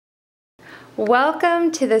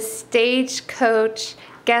Welcome to the Stagecoach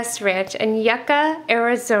Guest Ranch in Yucca,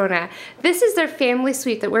 Arizona. This is their family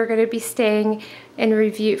suite that we're going to be staying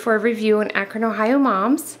in for a review in Akron, Ohio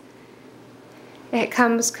Moms. It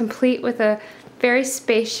comes complete with a very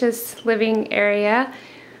spacious living area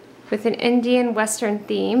with an Indian Western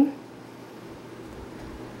theme.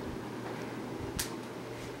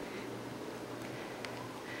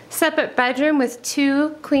 Separate bedroom with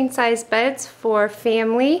 2 queen-size beds for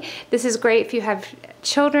family. This is great if you have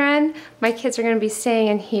children. My kids are going to be staying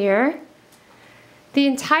in here. The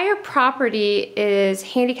entire property is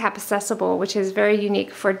handicap accessible, which is very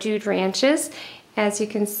unique for dude ranches. As you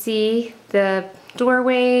can see, the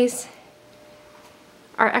doorways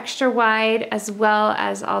are extra wide, as well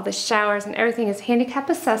as all the showers and everything is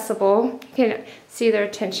handicap accessible. You can see their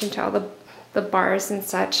attention to all the bars and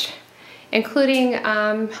such, including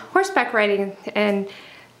horseback riding, and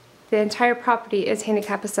the entire property is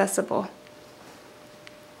handicap accessible.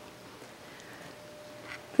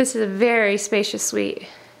 This is a very spacious suite,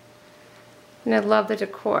 and I love the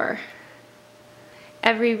decor.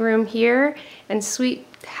 Every room here and suite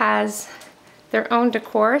has their own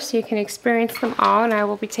decor, so you can experience them all, and I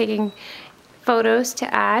will be taking photos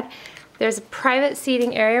to add. There's a private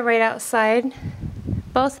seating area right outside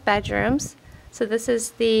both bedrooms. So this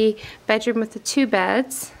is the bedroom with the 2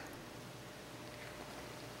 beds.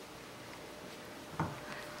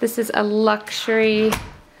 This is a luxury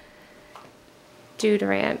dude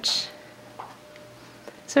ranch.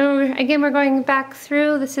 So again, we're going back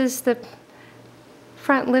through. This is the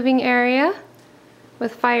front living area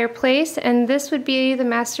with fireplace, and this would be the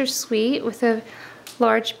master suite with a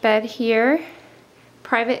large bed here,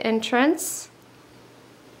 private entrance,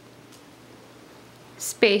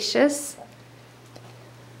 spacious.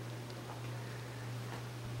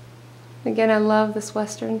 Again, I love this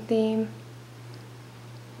Western theme.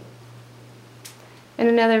 And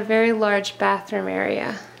another very large bathroom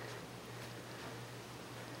area.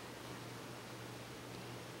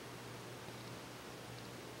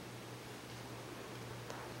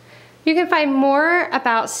 You can find more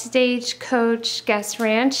about Stagecoach Guest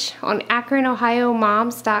Ranch on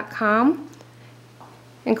AkronOhioMoms.com,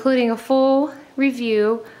 including a full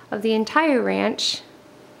review of the entire ranch.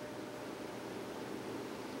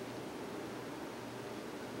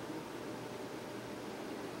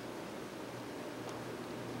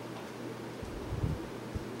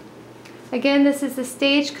 Again, this is the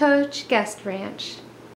Stagecoach Guest Ranch.